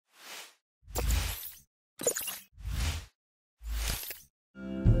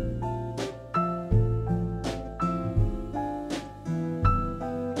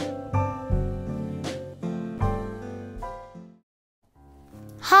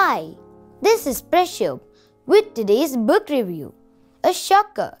Hi, this is Prashub with today's book review. A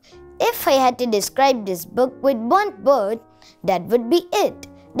shocker. If I had to describe this book with one word, that would be it.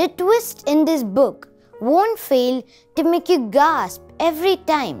 The twist in this book won't fail to make you gasp every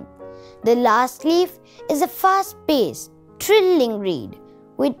time. The Last Leaf is a fast-paced, thrilling read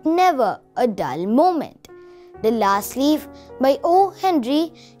with never a dull moment. The Last Leaf by O.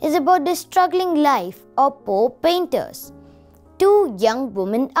 Henry is about the struggling life of poor painters. Two young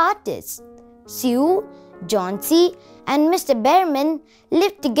women artists, Sue, Johnsy, and Mr. Behrman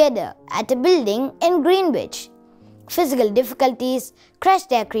lived together at a building in Greenwich. Physical difficulties crushed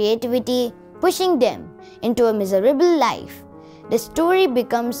their creativity, pushing them into a miserable life. The story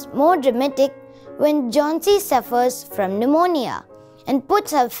becomes more dramatic when Johnsy suffers from pneumonia and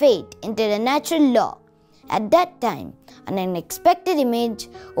puts her fate into the natural law. At that time, an unexpected image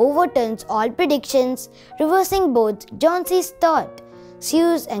overturns all predictions, reversing both Johnsy's thought,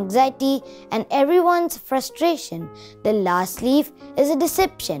 Sue's anxiety, and everyone's frustration. The Last Leaf is a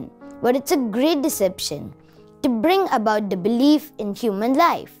deception, but it's a great deception to bring about the belief in human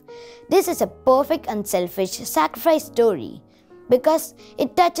life. This is a perfect unselfish sacrifice story because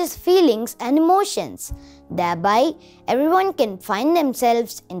it touches feelings and emotions. Thereby, everyone can find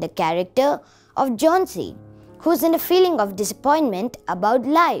themselves in the character of Johnsy, who's in a feeling of disappointment about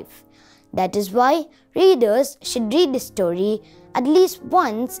life. That is why readers should read the story at least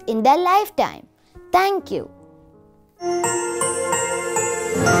once in their lifetime. Thank you.